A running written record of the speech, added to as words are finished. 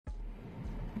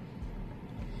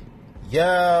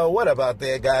Yo, what up out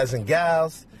there, guys and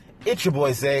gals? It's your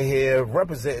boy Zay here,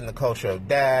 representing the culture of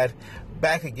dad,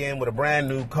 back again with a brand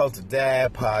new Cult of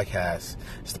Dad podcast.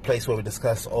 It's the place where we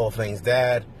discuss all things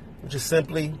dad, which is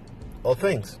simply all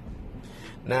things.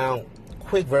 Now,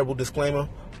 quick verbal disclaimer,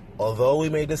 although we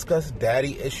may discuss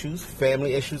daddy issues,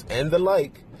 family issues, and the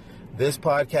like, this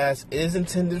podcast is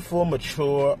intended for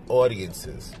mature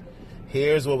audiences.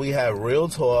 Here's where we have real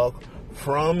talk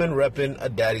from and repping a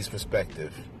daddy's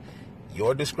perspective.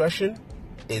 Your discretion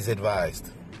is advised.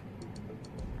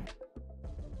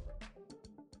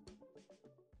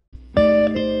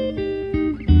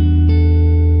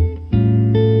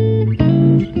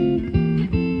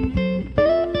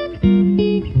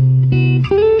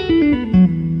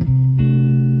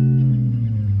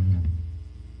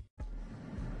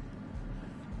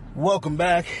 Welcome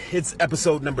back. It's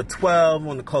episode number 12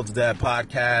 on the Cult of Dad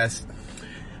podcast.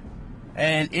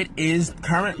 And it is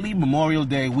currently Memorial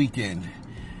Day weekend.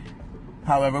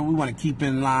 However, we want to keep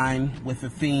in line with the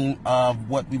theme of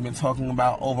what we've been talking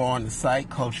about over on the site,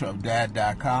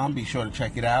 cultureofdad.com. Be sure to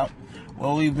check it out.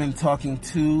 Well, we've been talking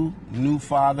to new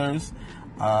fathers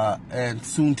and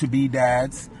soon-to-be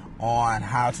dads on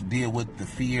how to deal with the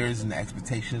fears and the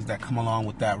expectations that come along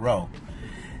with that role.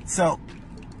 So,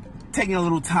 taking a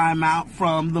little time out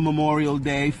from the Memorial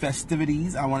Day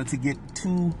festivities, I wanted to get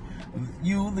to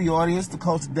you, the audience, the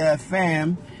Cult of Dad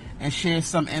fam, and share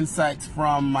some insights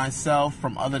from myself,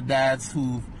 from other dads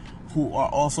who are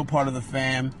also part of the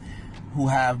fam, who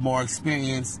have more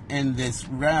experience in this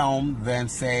realm than,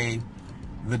 say,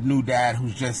 the new dad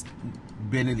who's just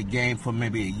been in the game for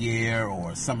maybe a year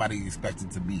or somebody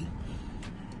expected to be.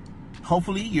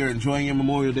 Hopefully, you're enjoying your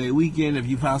Memorial Day weekend. If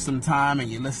you found some time and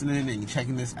you're listening and you're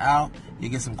checking this out, you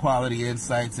get some quality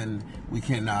insights and we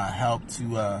can help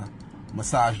to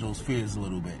massage those fears a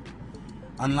little bit.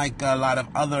 Unlike a lot of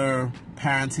other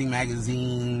parenting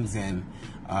magazines and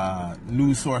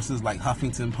news sources like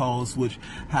Huffington Post, which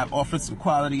have offered some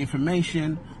quality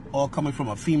information, all coming from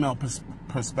a female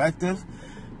perspective,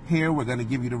 here we're going to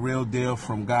give you the real deal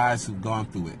from guys who've gone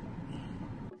through it.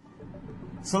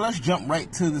 So let's jump right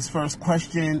to this first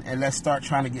question and let's start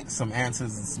trying to get some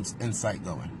answers and some insight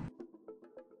going.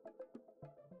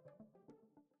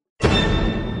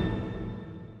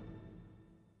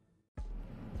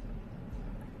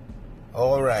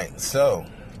 All right, so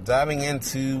diving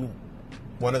into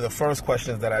one of the first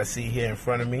questions that I see here in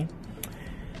front of me.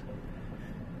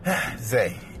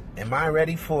 Zay, am I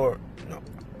ready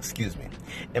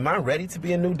to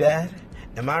be a new dad?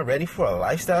 Am I ready for a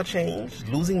lifestyle change?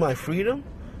 Losing my freedom?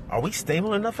 Are we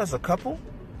stable enough as a couple?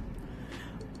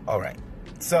 All right,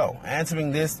 so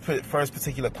answering this first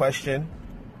particular question,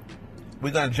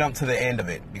 we're going to jump to the end of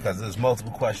it because there's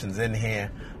multiple questions in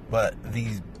here, but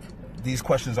these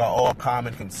questions are all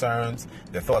common concerns.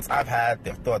 They're thoughts I've had.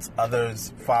 They're thoughts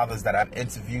others, fathers that I've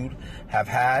interviewed have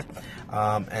had.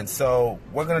 And so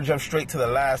we're going to jump straight to the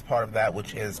last part of that,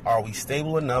 which is, are we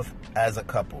stable enough as a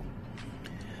couple?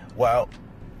 Well,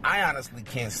 I honestly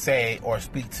can't say or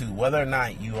speak to whether or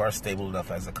not you are stable enough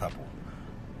as a couple.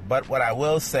 But what I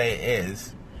will say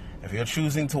is, if you're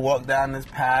choosing to walk down this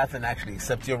path and actually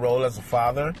accept your role as a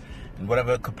father in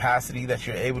whatever capacity that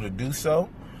you're able to do so,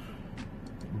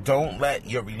 don't let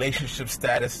your relationship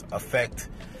status affect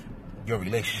your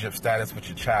relationship status with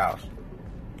your child.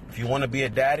 If you want to be a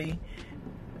daddy,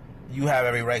 you have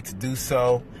every right to do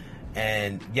so.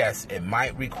 And yes, it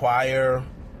might require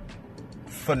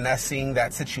finessing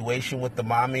that situation with the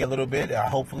mommy a little bit.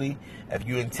 Hopefully,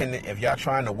 if y'all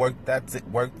trying to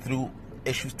work through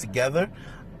issues together,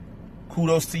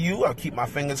 kudos to you. I'll keep my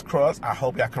fingers crossed. I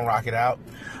hope y'all can rock it out.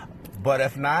 But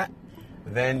if not,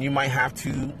 then you might have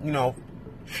to,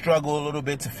 struggle a little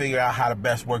bit to figure out how to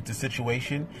best work the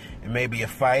situation. It may be a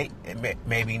fight.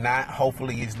 Maybe not.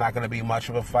 Hopefully, it's not going to be much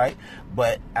of a fight.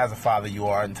 But as a father, you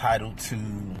are entitled to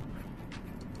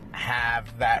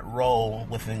have that role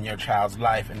within your child's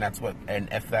life, and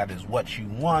if that is what you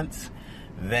want,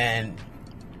 then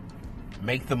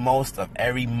make the most of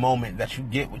every moment that you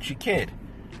get with your kid.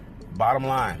 Bottom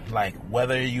line, like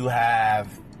whether you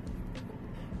have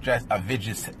just a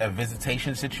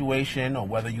visitation situation or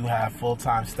whether you have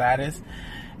full-time status,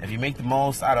 if you make the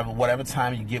most out of whatever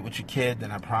time you get with your kid, then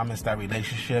I promise that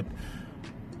relationship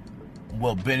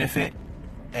will benefit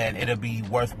and it'll be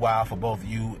worthwhile for both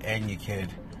you and your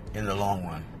kid in the long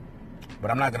run.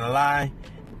 But I'm not going to lie,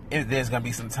 there's going to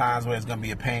be some times where it's going to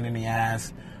be a pain in the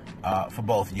ass for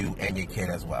both you and your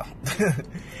kid as well.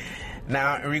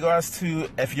 Now, in regards to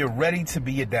if you're ready to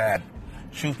be a dad,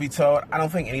 truth be told, I don't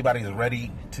think anybody is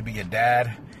ready to be a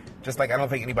dad. Just like I don't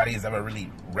think anybody is ever really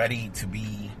ready to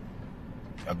be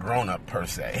a grown-up per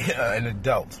se, an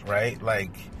adult, right?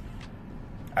 Like,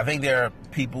 I think there are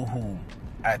people who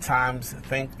at times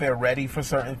think they're ready for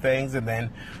certain things, and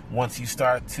then once you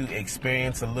start to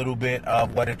experience a little bit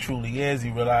of what it truly is,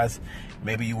 you realize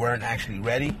maybe you weren't actually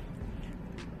ready.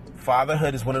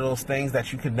 Fatherhood is one of those things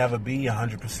that you can never be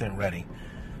 100% ready.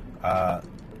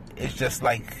 It's just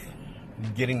like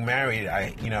getting married.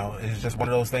 It's just one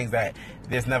of those things that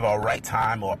there's never a right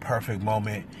time or a perfect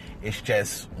moment. It's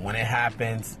just when it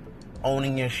happens,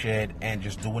 owning your shit and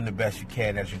just doing the best you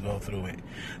can as you go through it.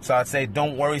 So I'd say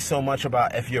don't worry so much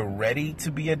about if you're ready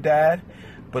to be a dad,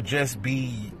 but just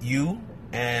be you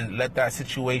and let that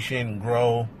situation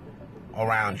grow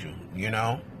around you.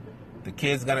 The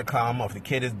kid's gonna come, or if the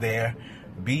kid is there,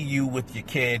 be you with your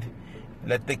kid.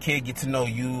 Let the kid get to know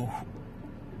you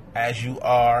as you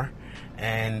are,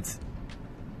 and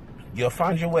you'll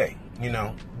find your way.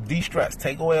 De-stress.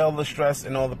 Take away all the stress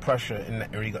and all the pressure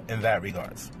in that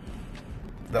regards.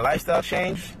 The lifestyle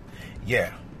change,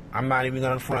 yeah, I'm not even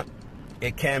going to front.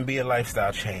 It can be a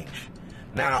lifestyle change.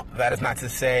 Now, that is not to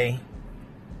say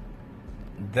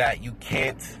that you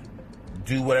can't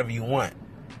do whatever you want.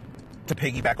 To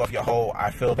piggyback off your whole, I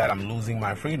feel that I'm losing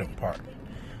my freedom part.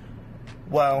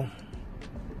 Well,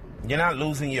 you're not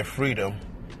losing your freedom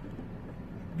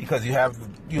because you have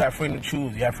freedom to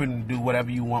choose. You have freedom to do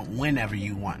whatever you want, whenever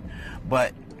you want.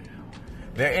 But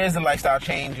there is a lifestyle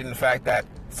change in the fact that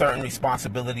certain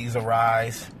responsibilities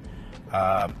arise,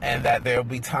 and that there will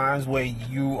be times where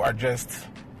you are just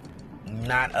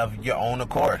not of your own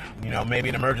accord. Maybe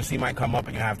an emergency might come up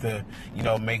and you have to,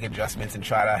 make adjustments and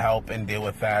try to help and deal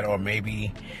with that. Or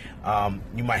maybe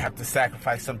you might have to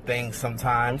sacrifice some things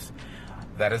sometimes.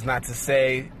 That is not to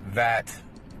say that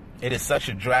it is such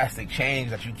a drastic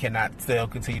change that you cannot still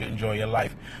continue to enjoy your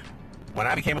life. When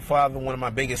I became a father, one of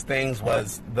my biggest things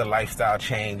was the lifestyle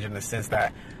change, in the sense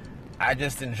that I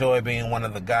just enjoy being one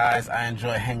of the guys. I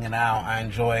enjoy hanging out. I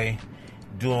enjoy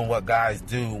doing what guys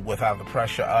do without the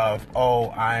pressure of,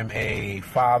 I'm a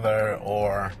father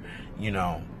or,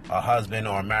 a husband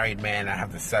or a married man. I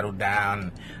have to settle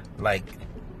down. Like,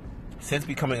 since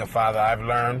becoming a father, I've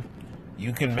learned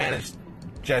you can manage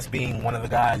just being one of the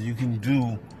guys. You can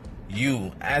do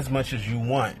you as much as you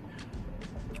want,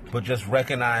 but just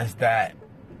recognize that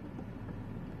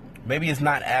maybe it's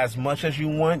not as much as you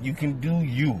want. You can do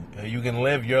you. You can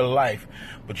live your life,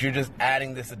 but you're just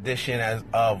adding this addition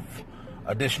of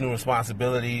additional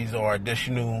responsibilities or an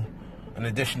additional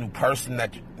person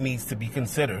that needs to be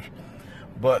considered.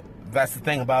 But that's the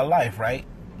thing about life, right?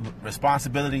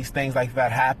 Responsibilities, things like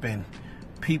that happen.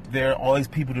 There are always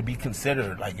people to be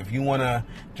considered. Like, if you want to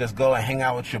just go and hang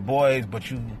out with your boys, but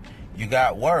you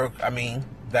got work,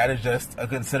 that is just a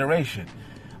consideration.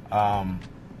 But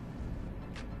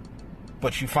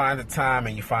you find the time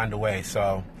and you find a way.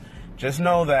 So just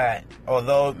know that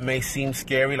although it may seem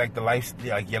scary, like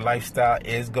your lifestyle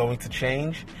is going to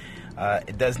change,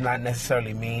 it does not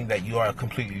necessarily mean that you are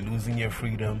completely losing your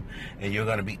freedom and you're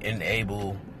going to be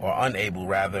unable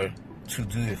to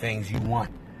do the things you want.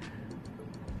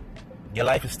 Your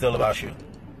life is still about you.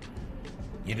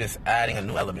 You're just adding a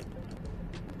new element.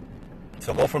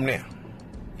 So go from there.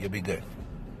 You'll be good.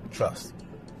 Trust.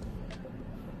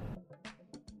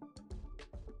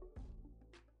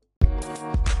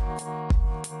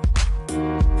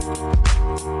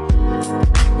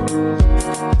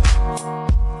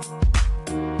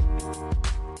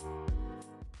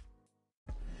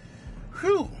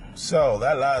 Whew. So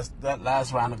that last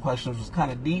round of questions was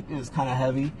kind of deep. It was kind of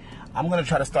heavy. I'm going to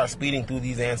try to start speeding through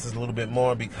these answers a little bit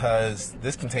more because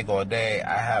this can take all day.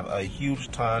 I have a huge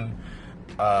ton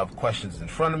of questions in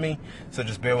front of me, so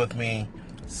just bear with me.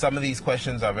 Some of these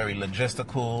questions are very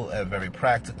logistical and very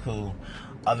practical.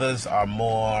 Others are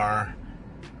more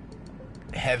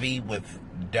heavy with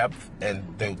depth and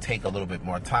they'll take a little bit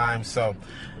more time. So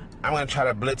I'm going to try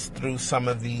to blitz through some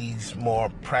of these more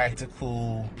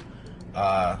practical,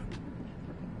 not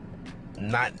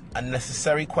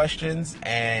unnecessary questions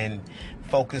and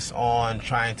focus on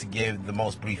trying to give the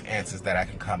most brief answers that I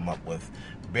can come up with.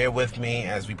 Bear with me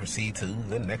as we proceed to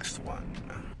the next one.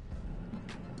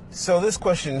 So this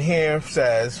question here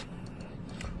says,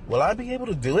 will I be able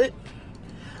to do it?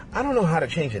 I don't know how to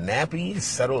change a nappy,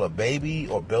 settle a baby,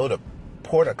 or build a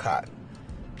porta cot.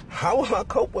 How will I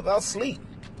cope without sleep?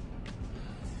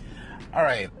 All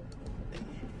right.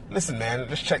 Listen, man,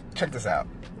 let's check this out.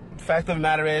 The fact of the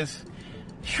matter is,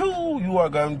 you are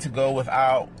going to go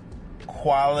without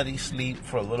quality sleep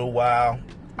for a little while.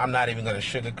 I'm not even going to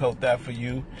sugarcoat that for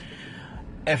you.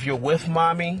 If you're with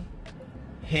mommy,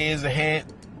 here's a hint.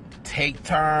 Take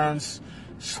turns,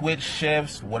 switch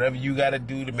shifts, whatever you got to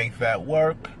do to make that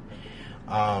work.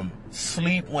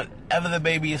 Sleep whenever the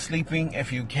baby is sleeping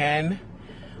if you can.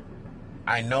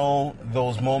 I know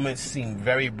those moments seem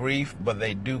very brief, but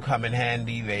they do come in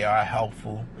handy. They are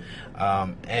helpful.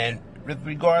 And with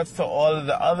regards to all of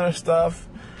the other stuff,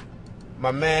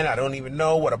 my man, I don't even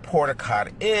know what a porta cot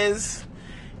is.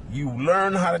 You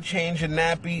learn how to change your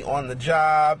nappy on the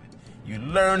job. You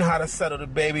learn how to settle the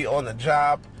baby on the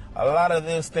job. A lot of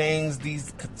these things,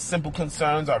 these simple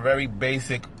concerns are very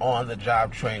basic on the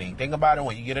job training. Think about it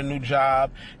when you get a new job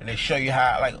and they show you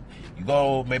how, like, you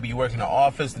go, maybe you work in an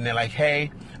office and they're like, hey,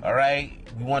 all right,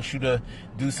 we want you to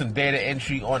do some data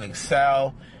entry on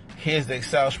Excel. Here's the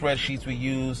Excel spreadsheets we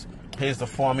use. Here's the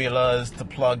formulas to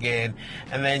plug in.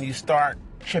 And then you start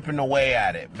chipping away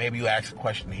at it. Maybe you ask a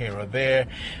question here or there.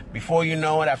 Before you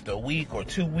know it, after a week or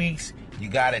 2 weeks, you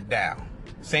got it down.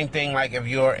 Same thing like if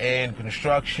you're in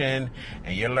construction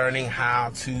and you're learning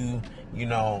how to, do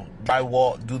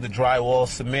the drywall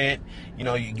cement.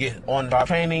 You get on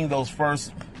training those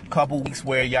first couple weeks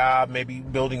where y'all may be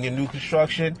building your new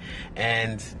construction,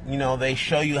 and they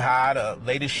show you how to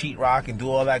lay the sheetrock and do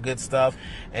all that good stuff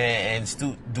and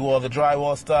do all the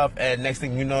drywall stuff, and next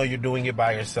thing you know, you're doing it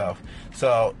by yourself.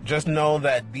 So just know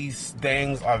that these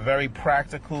things are very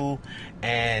practical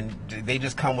and they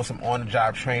just come with some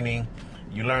on-the-job training.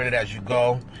 You learn it as you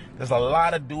go. There's a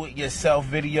lot of do-it-yourself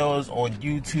videos on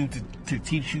YouTube to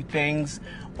teach you things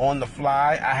on the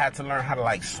fly. I had to learn how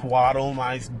to swaddle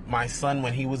my son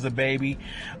when he was a baby,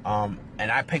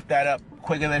 and I picked that up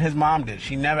quicker than his mom did.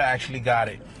 She never actually got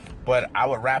it, but I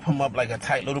would wrap him up like a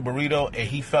tight little burrito, and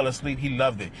he fell asleep. He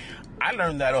loved it. I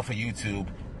learned that off of YouTube.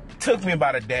 Took me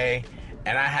about a day,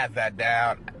 and I had that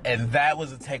down, and that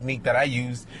was a technique that I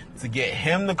used to get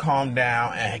him to calm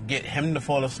down and get him to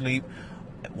fall asleep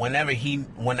whenever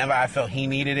I felt he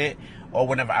needed it, or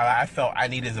whenever I felt I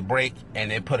needed a break,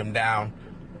 and it put him down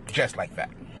just like that.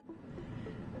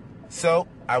 So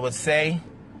I would say,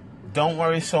 don't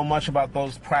worry so much about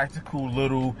those practical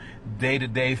little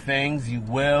day-to-day things. You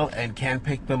will and can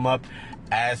pick them up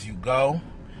as you go.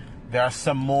 There are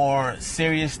some more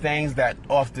serious things that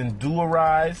often do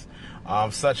arise,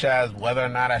 such as whether or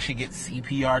not I should get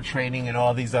CPR training and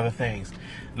all these other things.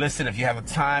 Listen, if you have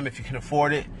the time, if you can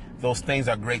afford it, those things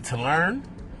are great to learn.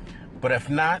 But if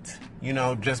not,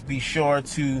 just be sure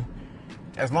to,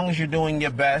 as long as you're doing your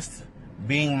best,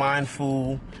 being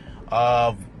mindful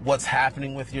of what's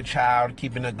happening with your child,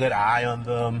 keeping a good eye on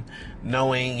them,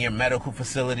 knowing your medical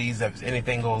facilities, if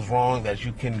anything goes wrong, that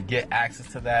you can get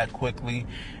access to that quickly,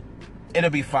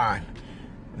 it'll be fine.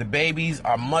 The babies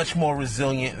are much more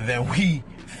resilient than we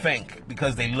think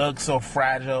because they look so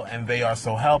fragile and they are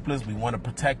so helpless. We want to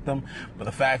protect them. But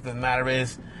the fact of the matter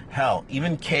is, hell,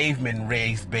 even cavemen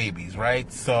raised babies,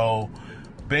 right? So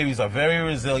babies are very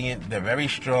resilient. They're very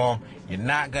strong. You're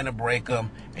not going to break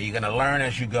them, and you're going to learn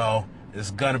as you go.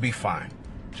 It's going to be fine.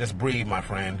 Just breathe, my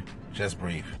friend. Just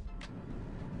breathe.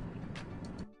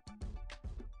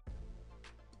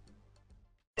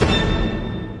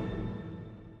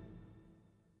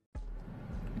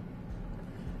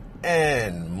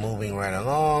 And moving right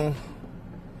along,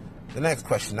 the next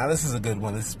question. Now, this is a good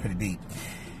one. This is pretty deep.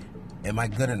 Am I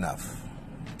good enough?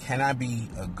 Can I be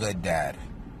a good dad?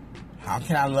 How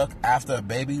can I look after a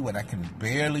baby when I can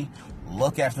barely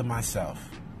look after myself?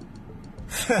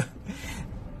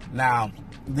 Now,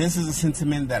 this is a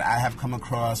sentiment that I have come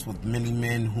across with many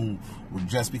men who were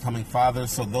just becoming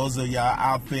fathers. So those of y'all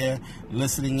out there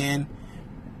listening in,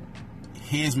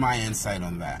 here's my insight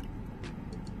on that.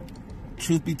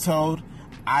 Truth be told,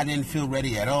 I didn't feel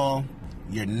ready at all.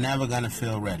 You're never going to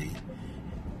feel ready.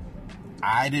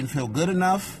 I didn't feel good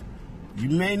enough. You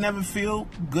may never feel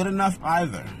good enough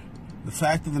either. The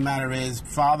fact of the matter is,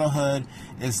 fatherhood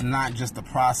is not just a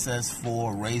process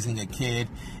for raising a kid.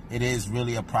 It is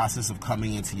really a process of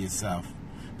coming into yourself.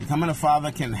 Becoming a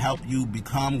father can help you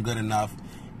become good enough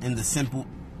in the simple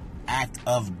act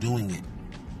of doing it.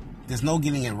 There's no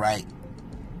getting it right.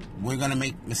 We're going to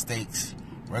make mistakes.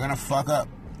 We're going to fuck up.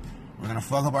 We're going to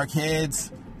fuck up our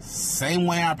kids same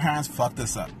way our parents fucked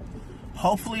us up.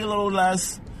 Hopefully a little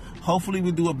less. Hopefully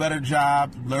we do a better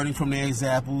job learning from their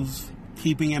examples,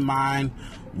 keeping in mind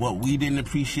what we didn't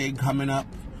appreciate coming up,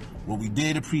 what we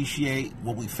did appreciate,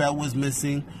 what we felt was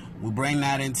missing. We bring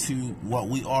that into what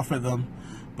we offer them.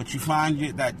 But you find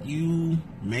that you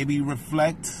maybe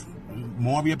reflect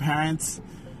more of your parents'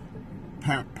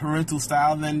 parental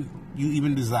style than you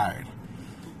even desired.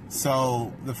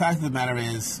 So the fact of the matter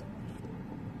is,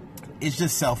 it's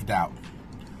just self-doubt.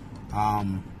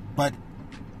 But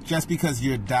just because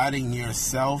you're doubting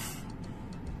yourself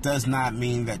does not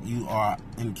mean that you are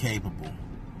incapable.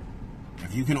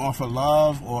 If you can offer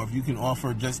love, or if you can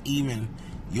offer just even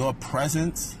your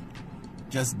presence,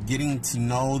 just getting to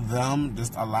know them,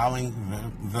 just allowing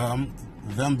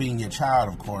them being your child,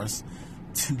 of course,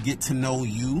 to get to know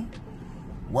you,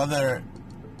 whether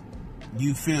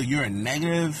you feel you're a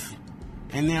negative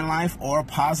in their life or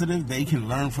positive, they can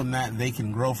learn from that. They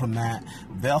can grow from that.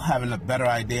 They'll have a better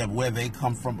idea of where they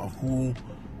come from, of who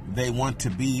they want to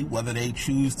be, whether they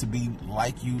choose to be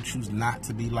like you, choose not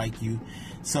to be like you.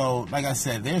 So, like I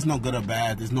said, there's no good or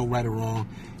bad. There's no right or wrong.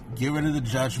 Get rid of the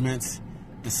judgments,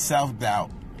 the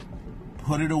self-doubt.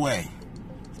 Put it away.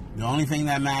 The only thing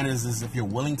that matters is if you're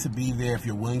willing to be there, if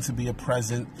you're willing to be a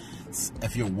present,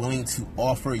 if you're willing to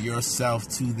offer yourself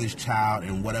to this child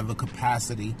in whatever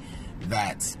capacity,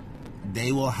 that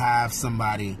they will have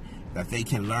somebody that they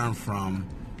can learn from,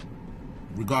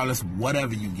 regardless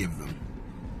whatever you give them.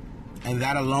 And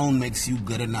that alone makes you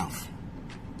good enough.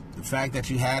 The fact that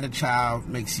you had a child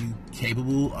makes you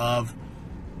capable of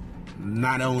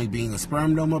not only being a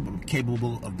sperm donor, but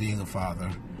capable of being a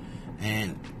father.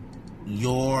 And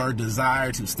your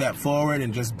desire to step forward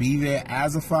and just be there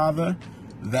as a father,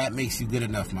 that makes you good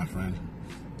enough, my friend.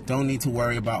 Don't need to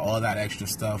worry about all that extra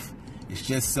stuff. It's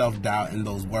just self-doubt and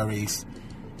those worries.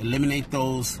 Eliminate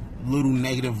those little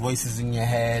negative voices in your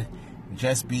head.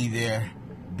 Just be there,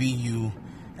 be you,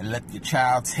 and let your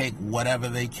child take whatever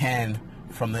they can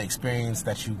from the experience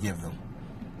that you give them.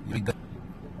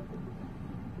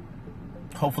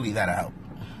 Hopefully that'll help.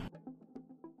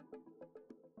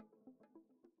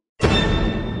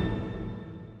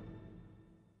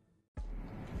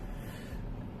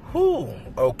 Whew,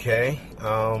 okay.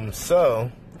 So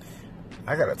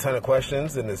I got a ton of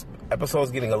questions, and this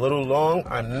episode's getting a little long.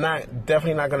 I'm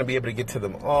definitely not going to be able to get to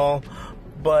them all,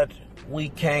 but we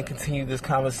can continue this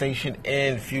conversation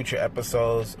in future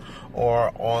episodes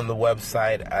or on the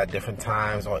website at different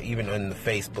times, or even in the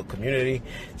Facebook community.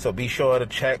 So be sure to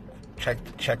check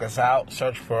us out.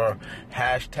 Search for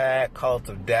hashtag Cult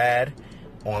of Dad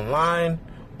online,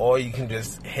 or you can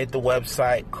just hit the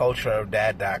website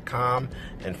cultureofdad.com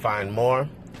and find more.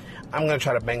 I'm going to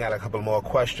try to bang out a couple more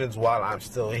questions while I'm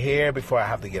still here before I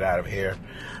have to get out of here.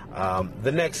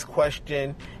 The next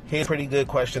question, here's a pretty good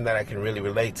question that I can really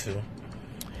relate to.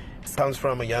 It comes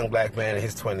from a young black man in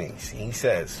his 20s. He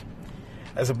says,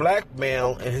 as a black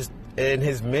male in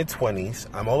his mid-20s,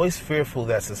 I'm always fearful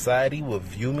that society will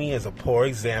view me as a poor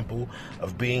example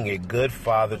of being a good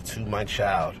father to my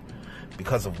child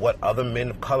because of what other men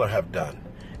of color have done,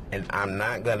 and I'm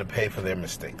not going to pay for their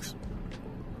mistakes.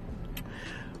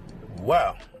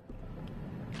 Well,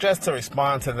 just to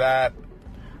respond to that,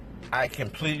 I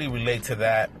completely relate to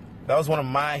that. That was one of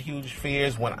my huge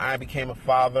fears when I became a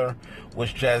father,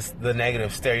 was just the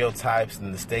negative stereotypes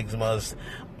and the stigmas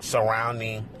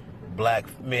surrounding black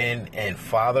men and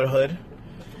fatherhood.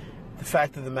 The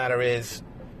fact of the matter is,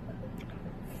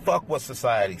 fuck what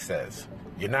society says.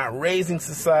 You're not raising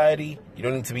society. You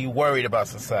don't need to be worried about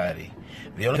society.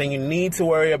 The only thing you need to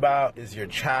worry about is your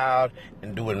child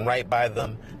and doing right by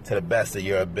them to the best of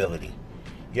your ability.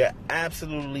 You're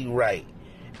absolutely right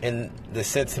in the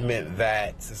sentiment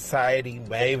that society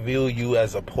may view you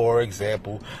as a poor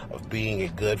example of being a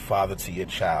good father to your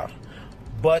child.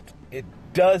 But it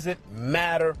doesn't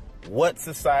matter what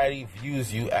society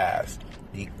views you as.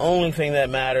 The only thing that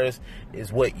matters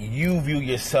is what you view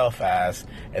yourself as.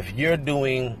 If you're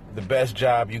doing the best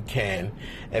job you can,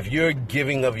 if you're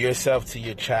giving of yourself to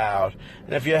your child,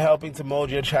 and if you're helping to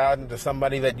mold your child into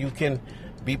somebody that you can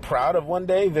be proud of one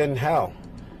day, then hell,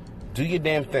 do your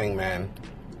damn thing, man.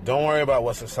 Don't worry about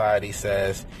what society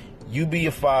says. You be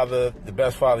your father, the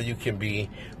best father you can be.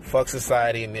 Fuck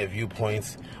society and their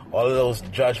viewpoints. All of those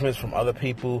judgments from other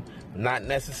people, not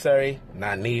necessary,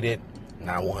 not needed,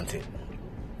 not wanted.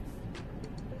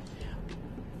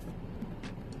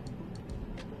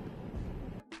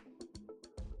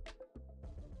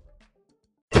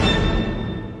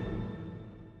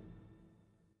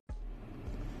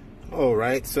 All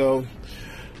right, so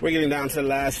we're getting down to the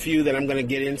last few that I'm going to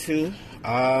get into.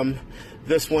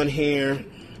 This one here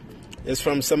is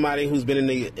from somebody who's been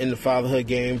in the fatherhood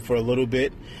game for a little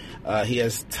bit. He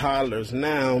has toddlers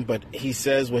now, but he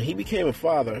says when he became a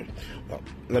father, well,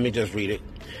 let me just read it.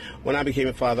 When I became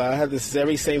a father, I had the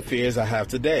very same fears I have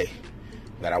today,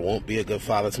 that I won't be a good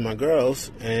father to my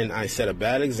girls, and I set a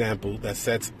bad example that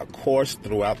sets a course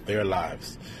throughout their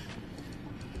lives.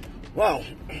 Well,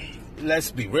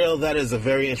 let's be real, that is a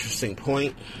very interesting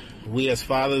point. We as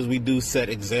fathers, we do set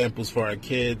examples for our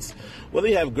kids, whether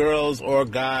you have girls or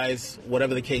guys,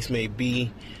 whatever the case may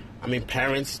be. I mean,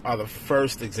 parents are the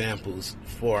first examples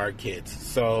for our kids.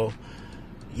 So,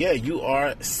 yeah, you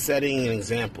are setting an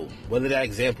example. Whether that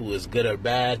example is good or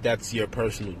bad, that's your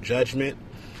personal judgment.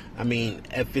 I mean,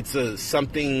 if it's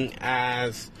something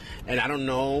as, and I don't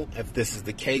know if this is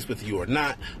the case with you or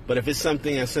not, but if it's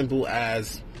something as simple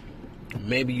as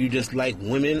maybe you just like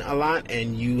women a lot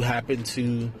and you happen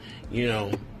to,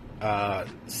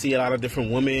 see a lot of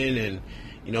different women, and,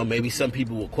 maybe some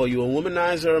people will call you a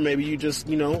womanizer, or maybe you just,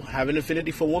 have an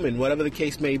affinity for women, whatever the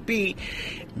case may be.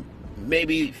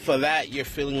 Maybe for that you're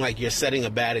feeling like you're setting a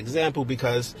bad example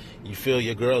because you feel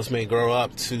your girls may grow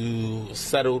up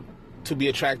to be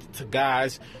attracted to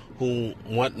guys who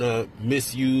want to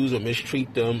misuse or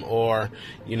mistreat them, or,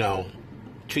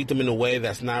 treat them in a way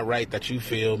that's not right, that you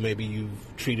feel maybe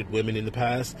you've treated women in the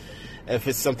past. If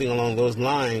it's something along those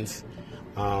lines,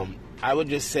 I would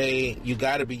just say you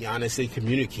got to be honest and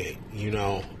communicate.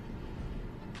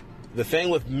 The thing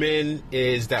with men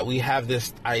is that we have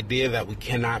this idea that we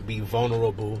cannot be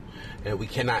vulnerable and we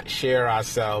cannot share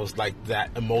ourselves, like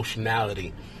that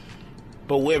emotionality.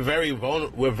 But we're very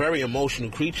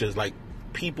emotional creatures. Like,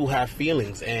 people have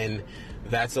feelings, and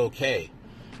that's okay.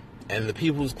 And the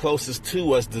people who's closest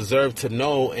to us deserve to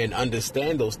know and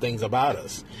understand those things about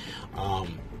us.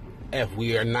 If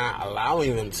we are not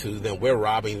allowing them to, then we're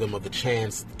robbing them of the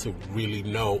chance to really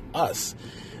know us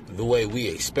the way we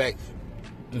expect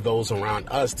those around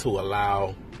us to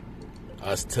allow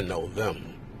us to know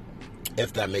them,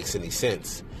 if that makes any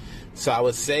sense. So I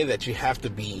would say that you have to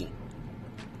be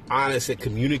honest and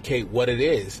communicate what it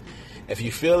is. If you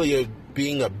feel you're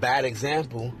being a bad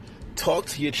example, talk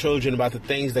to your children about the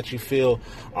things that you feel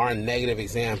are a negative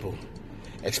example.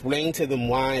 Explain to them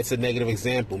why it's a negative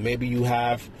example. Maybe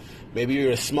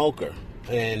you're a smoker,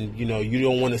 and you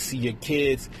don't want to see your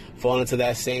kids fall into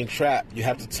that same trap. You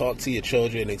have to talk to your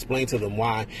children and explain to them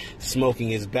why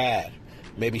smoking is bad.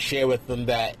 Maybe share with them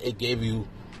that it gave you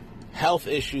health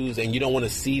issues and you don't want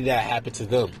to see that happen to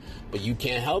them, but you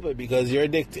can't help it because you're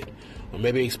addicted. Or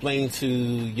maybe explain to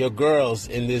your girls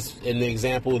in the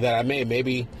example that I made,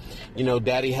 maybe,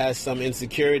 daddy has some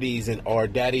insecurities, or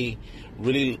daddy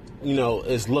really,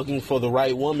 is looking for the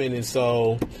right woman, and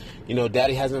so,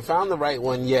 daddy hasn't found the right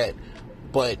one yet,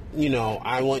 but,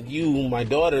 I want you, my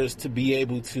daughters, to be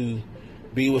able to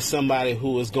be with somebody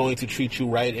who is going to treat you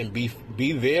right and be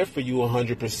there for you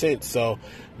 100%. So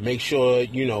make sure,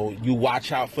 you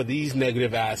watch out for these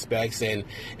negative aspects and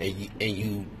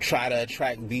you try to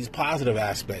attract these positive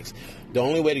aspects. The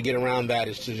only way to get around that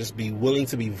is to just be willing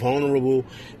to be vulnerable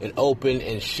and open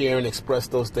and share and express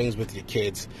those things with your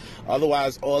kids.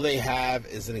 Otherwise, all they have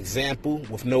is an example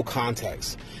with no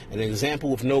context. An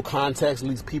example with no context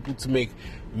leads people to make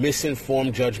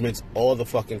misinformed judgments all the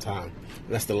fucking time.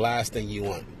 And that's the last thing you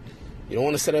want. You don't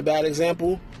want to set a bad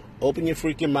example? Open your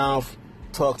freaking mouth.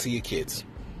 Talk to your kids.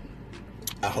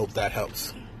 I hope that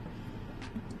helps.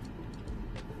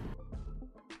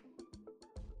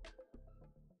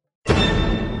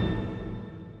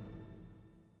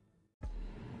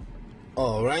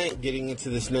 All right, getting into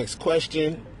this next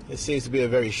question. It seems to be a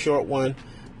very short one,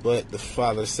 but the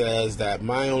father says that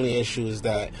my only issue is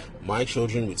that my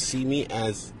children would see me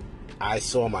as I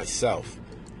saw myself,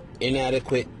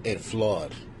 inadequate and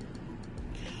flawed.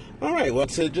 All right, well,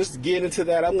 to just get into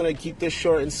that, I'm going to keep this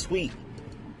short and sweet.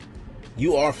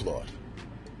 You are flawed.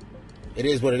 It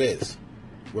is what it is.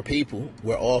 We're people.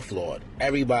 We're all flawed.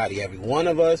 Everybody, every one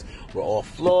of us, we're all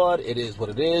flawed. It is what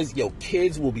it is. Your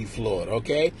kids will be flawed,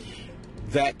 okay?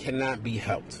 That cannot be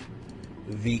helped.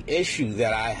 The issue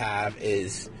that I have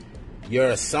is your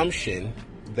assumption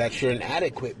that you're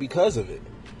inadequate because of it.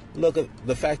 Look,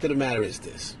 the fact of the matter is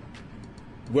this.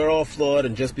 We're all flawed,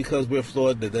 and just because we're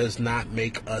flawed, that does not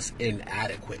make us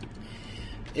inadequate.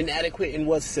 Inadequate in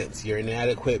what sense? You're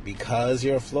inadequate because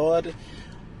you're flawed?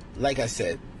 Like I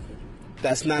said,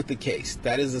 that's not the case.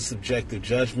 That is a subjective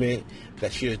judgment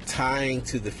that you're tying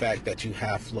to the fact that you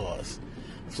have flaws.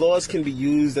 Flaws can be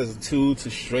used as a tool to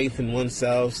strengthen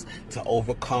oneself, to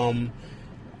overcome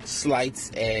slights,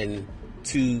 and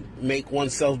to make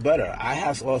oneself better. I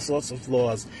have all sorts of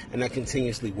flaws, and I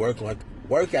continuously work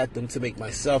at them to make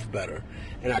myself better.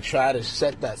 And I try to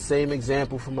set that same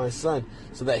example for my son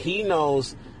so that he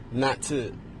knows not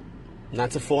to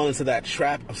fall into that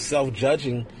trap of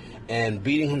self-judging and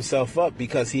beating himself up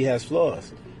because he has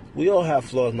flaws. We all have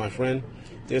flaws, my friend.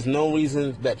 There's no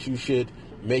reason that you should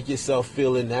make yourself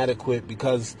feel inadequate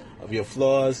because of your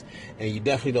flaws, and you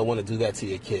definitely don't want to do that to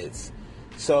your kids.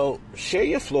 So share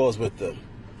your flaws with them.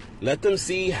 Let them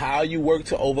see how you work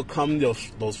to overcome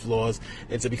those flaws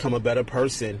and to become a better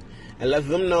person. And let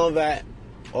them know that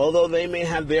although they may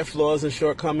have their flaws and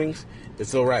shortcomings,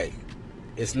 it's all right.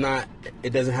 It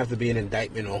doesn't have to be an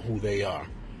indictment on who they are.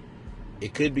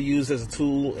 It could be used as a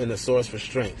tool and a source for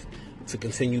strength to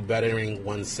continue bettering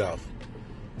oneself.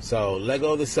 So let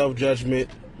go of the self-judgment.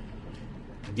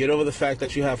 Get over the fact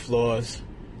that you have flaws.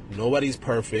 Nobody's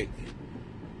perfect.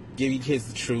 Give your kids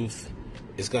the truth.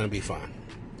 It's going to be fine.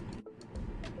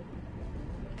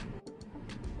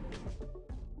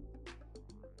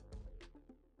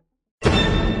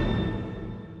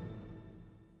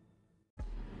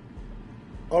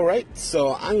 All right,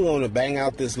 so I'm going to bang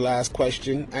out this last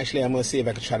question. Actually, I'm going to see if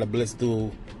I can try to blitz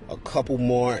through a couple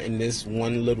more in this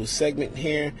one little segment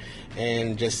here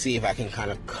and just see if I can kind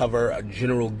of cover a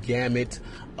general gamut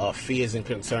of fears and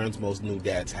concerns most new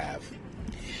dads have.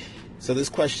 So this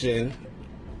question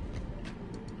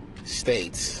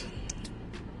states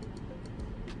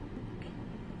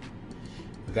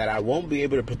that I won't be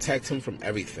able to protect him from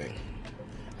everything.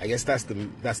 I guess that's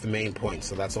the main point,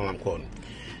 so that's all I'm quoting.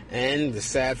 And the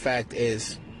sad fact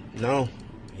is, no,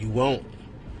 you won't.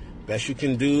 Best you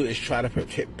can do is try to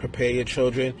prepare your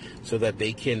children so that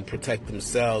they can protect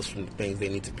themselves from the things they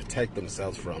need to protect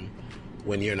themselves from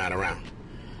when you're not around.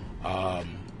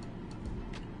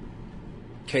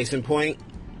 Case in point,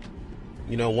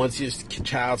 once your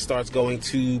child starts going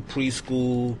to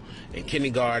preschool and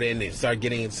kindergarten and start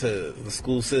getting into the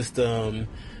school system,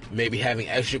 maybe having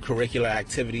extracurricular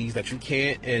activities that you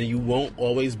can't and you won't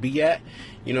always be at,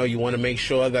 you want to make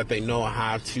sure that they know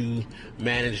how to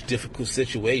manage difficult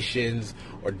situations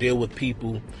or deal with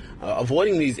people.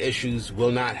 Avoiding these issues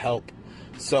will not help.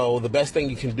 So the best thing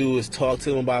you can do is talk to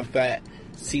them about that,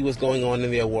 see what's going on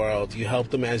in their world. You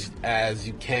help them as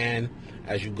you can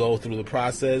as you go through the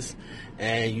process,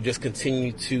 and you just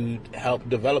continue to help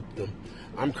develop them.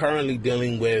 I'm currently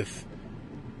dealing with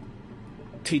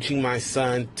teaching my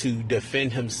son to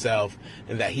defend himself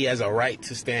and that he has a right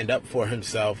to stand up for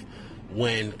himself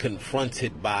when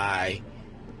confronted by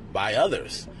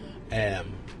others.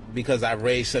 Because I've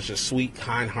raised such a sweet,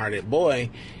 kind-hearted boy,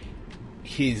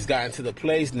 he's gotten to the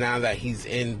place now that he's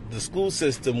in the school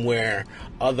system where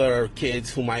other kids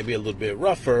who might be a little bit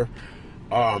rougher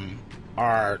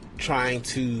are trying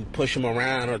to push him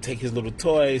around or take his little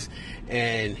toys,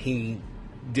 and he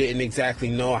didn't exactly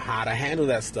know how to handle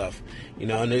that stuff,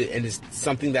 and it's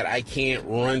something that I can't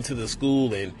run to the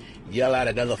school and yell at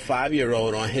another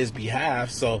 5-year-old on his behalf.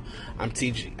 So I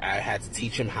had to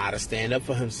teach him how to stand up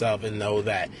for himself and know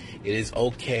that it is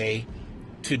okay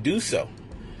to do so.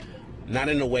 Not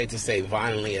in a way to say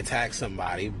violently attack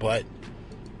somebody, but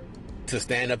to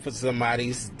stand up for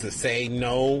somebody, to say,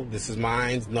 no, this is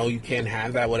mine, no, you can't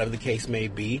have that, whatever the case may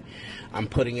be. I'm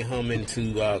putting him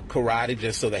into karate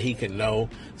just so that he can know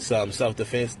some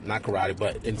self-defense, not karate,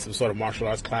 but in some sort of martial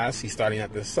arts class. He's starting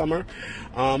that this summer.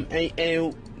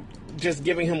 And just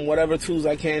giving him whatever tools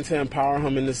I can to empower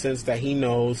him in the sense that he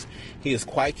knows he is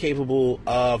quite capable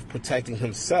of protecting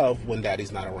himself when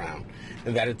daddy's not around.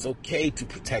 And that it's okay to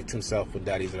protect himself when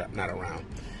daddy's not around.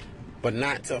 But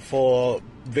not to fall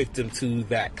victim to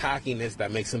that cockiness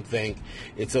that makes him think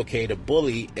it's okay to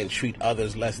bully and treat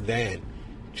others less than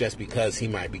just because he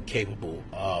might be capable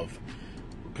of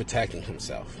protecting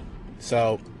himself.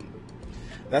 So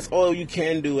that's all you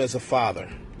can do as a father.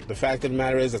 The fact of the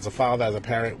matter is, as a father, as a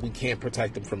parent, we can't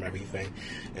protect them from everything.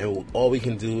 And all we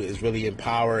can do is really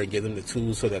empower and give them the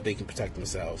tools so that they can protect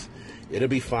themselves. It'll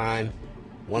be fine,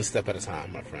 one step at a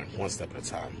time, my friend, one step at a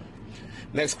time.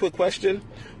 Next quick question.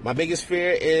 My biggest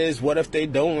fear is, what if they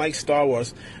don't like Star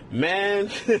Wars? Man,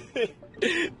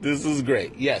 this is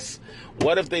great. Yes.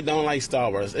 What if they don't like Star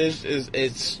Wars?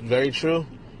 It's very true.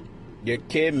 Your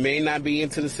kid may not be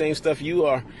into the same stuff you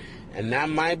are, and that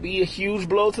might be a huge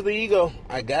blow to the ego.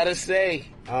 I gotta say,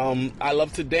 I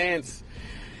love to dance,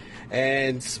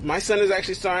 and my son is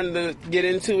actually starting to get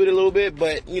into it a little bit,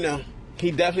 but,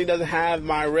 he definitely doesn't have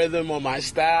my rhythm or my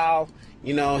style.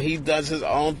 He does his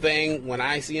own thing. When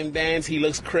I see him dance, he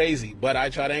looks crazy. But I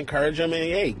try to encourage him and,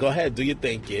 hey, go ahead, do your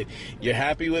thing, kid. You're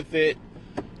happy with it.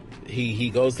 He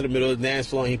goes to the middle of the dance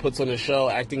floor and he puts on a show,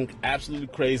 acting absolutely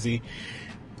crazy,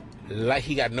 like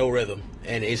he got no rhythm.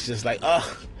 And it's just like,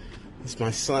 oh, it's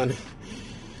my son.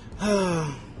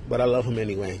 But I love him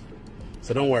anyway.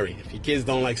 So don't worry. If your kids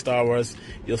don't like Star Wars,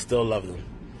 you'll still love them.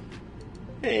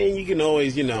 And you can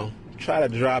always, try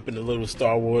to drop in a little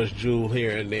Star Wars jewel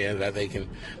here and there that they can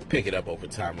pick it up over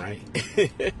time, right?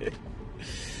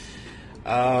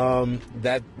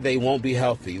 That they won't be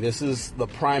healthy. This is a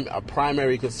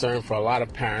primary concern for a lot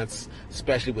of parents,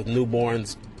 especially with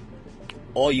newborns.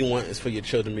 All you want is for your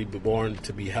children to be born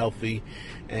to be healthy,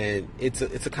 and it's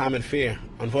a common fear.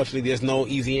 Unfortunately, there's no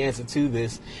easy answer to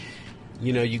this.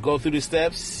 You go through the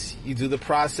steps, you do the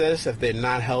process. If they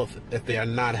are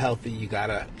not healthy, you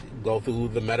gotta go through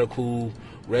the medical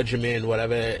regimen,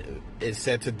 whatever it's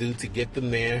said to do to get them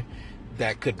there.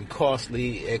 That could be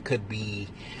costly. It could be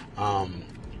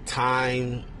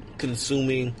time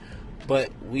consuming, but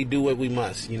we do what we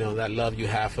must. That love you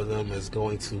have for them is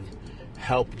going to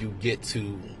help you get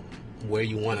to where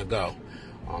you want to go.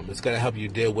 It's going to help you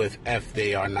deal with if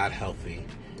they are not healthy.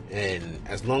 And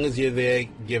as long as you're there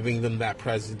giving them that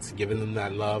presence, giving them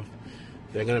that love,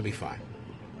 they're going to be fine.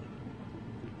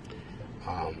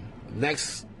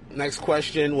 Next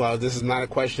question. Well, this is not a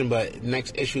question, but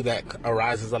next issue that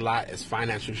arises a lot is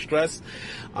financial stress.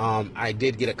 I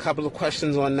did get a couple of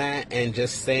questions on that, and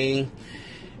just saying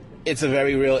it's a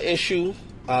very real issue.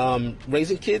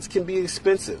 Raising kids can be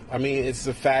expensive. I mean, it's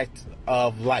a fact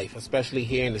of life, especially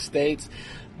here in the States,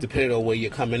 depending on where you're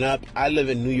coming up. I live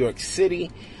in New York City,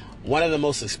 one of the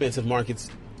most expensive markets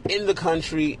in the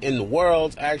country, in the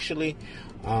world, actually.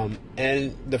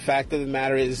 And the fact of the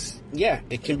matter is,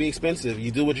 it can be expensive.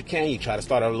 You do what you can. You try to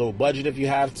start a little budget if you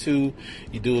have to.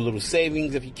 You do a little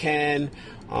savings if you can.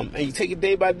 And you take it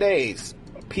day by day,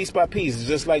 piece by piece. It's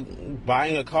just like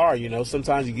buying a car.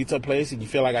 Sometimes you get to a place and you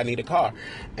feel like I need a car.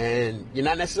 And you're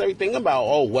not necessarily thinking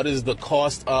about, what is the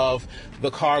cost of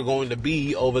the car going to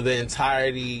be over the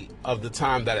entirety of the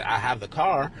time that I have the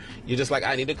car. You're just like,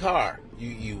 I need a car.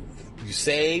 You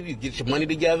save, you get your money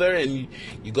together, and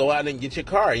you go out and get your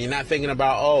car. You're not thinking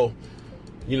about,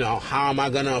 how am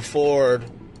I going to afford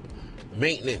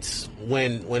maintenance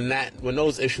when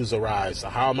those issues arise?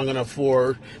 How am I going to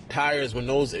afford tires when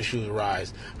those issues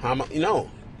arise?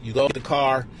 You go get the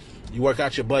car, you work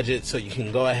out your budget so you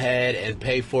can go ahead and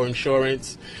pay for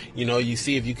insurance. You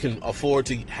see if you can afford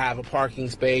to have a parking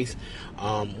space.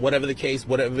 Whatever the case,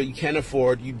 whatever you can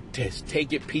afford, you just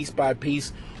take it piece by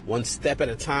piece, one step at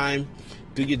a time.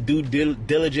 Do your due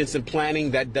diligence and planning.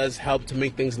 That does help to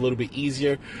make things a little bit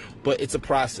easier, but it's a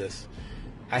process.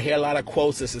 I hear a lot of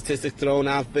quotes and statistics thrown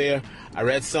out there. I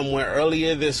read somewhere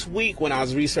earlier this week when I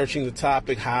was researching the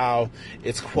topic how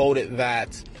it's quoted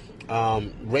that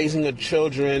raising a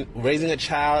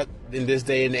child in this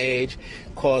day and age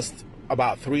costs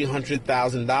about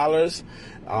 $300,000.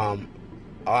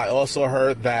 I also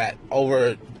heard that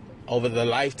over the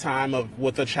lifetime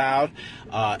with a child,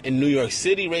 in New York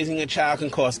City, raising a child can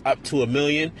cost up to $1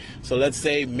 million. So let's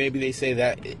say maybe they say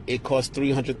that it costs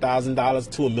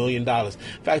 $300,000 to $1 million.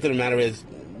 Fact of the matter is,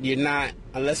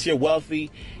 unless you're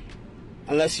wealthy,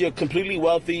 unless you're completely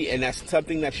wealthy, and that's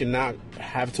something that you not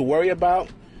have to worry about.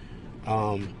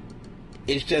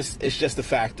 It's just a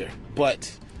factor.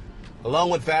 But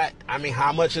along with that, I mean,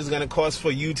 how much is it going to cost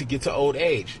for you to get to old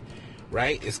age?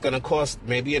 Right? It's going to cost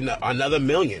maybe another $1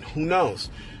 million. Who knows?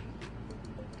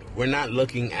 We're not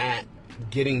looking at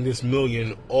getting this $1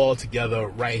 million all together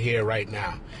right here, right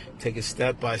now. Take it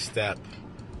step by step.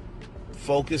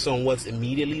 Focus on what's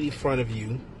immediately in front of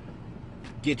you.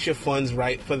 Get your funds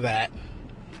right for that.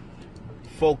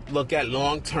 Look at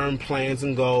long-term plans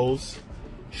and goals.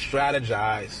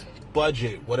 Strategize.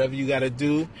 Budget. Whatever you got to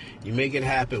do, you make it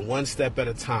happen one step at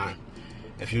a time.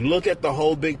 If you look at the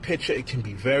whole big picture, it can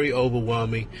be very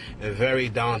overwhelming and very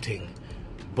daunting.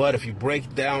 But if you break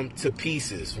it down to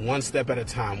pieces, one step at a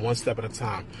time.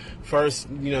 First,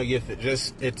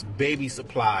 it's baby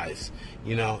supplies.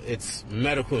 It's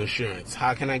medical insurance.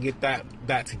 How can I get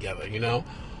that together,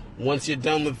 Once you're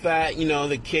done with that,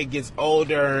 the kid gets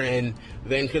older, and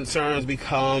then concerns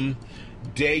become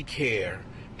daycare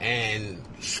and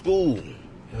school.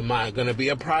 Am I going to be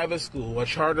a private school, a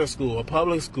charter school, a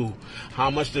public school? How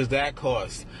much does that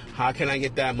cost? How can I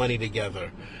get that money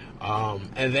together?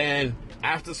 And then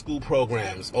after school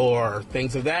programs or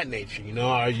things of that nature.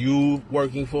 Are you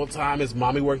working full time? Is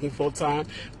mommy working full time?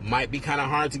 Might be kind of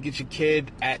hard to get your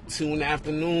kid at 2 in the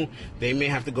afternoon. They may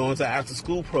have to go into after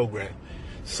school program.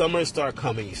 Summers start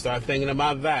coming. You start thinking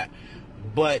about that.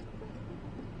 But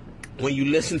when you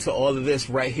listen to all of this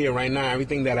right here, right now,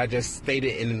 everything that I just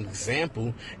stated in an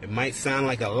example, it might sound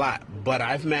like a lot, but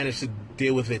I've managed to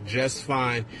deal with it just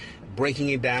fine, breaking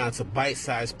it down to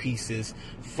bite-sized pieces,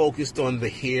 focused on the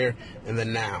here and the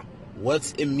now.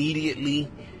 What's immediately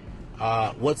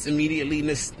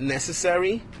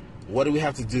necessary? What do we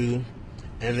have to do?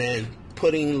 And then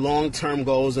putting long-term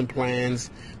goals and plans,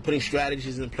 putting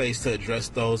strategies in place to address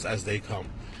those as they come.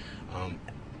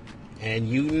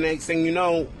 And next thing you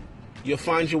know, you'll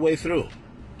find your way through.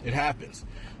 It happens.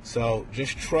 So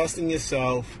just trust in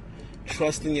yourself,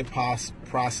 trust in your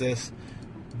process.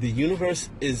 The universe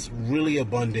is really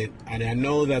abundant, and I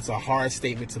know that's a hard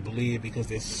statement to believe because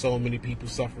there's so many people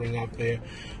suffering out there,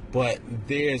 but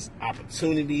there's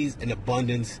opportunities and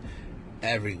abundance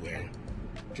everywhere.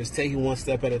 Just take it one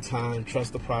step at a time.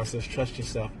 Trust the process. Trust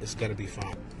yourself. It's going to be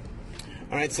fine.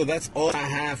 All right, so that's all I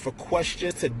have for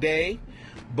questions today,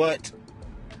 but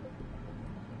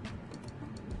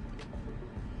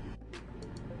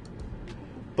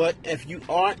if you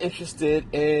are interested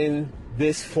in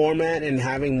this format and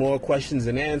having more questions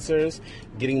and answers,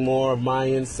 getting more of my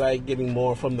insight, getting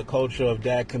more from the Culture of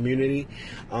Dad community,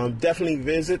 definitely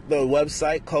visit the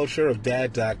website,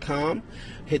 cultureofdad.com.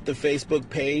 Hit the Facebook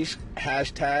page,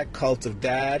 hashtag Cult of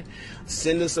Dad.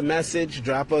 Send us a message,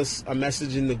 drop us a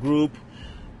message in the group.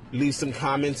 Leave some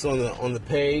comments on the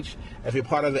page. If you're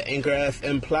part of the Anchor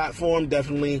FM platform,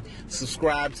 definitely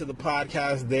subscribe to the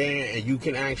podcast there, and you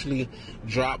can actually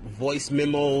drop voice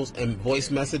memos and voice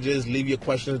messages, leave your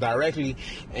questions directly,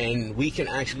 and we can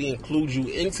actually include you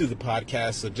into the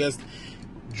podcast. So just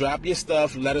drop your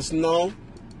stuff, let us know.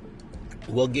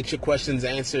 We'll get your questions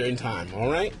answered in time,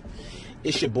 all right?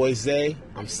 It's your boy Zay.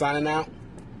 I'm signing out.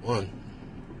 On.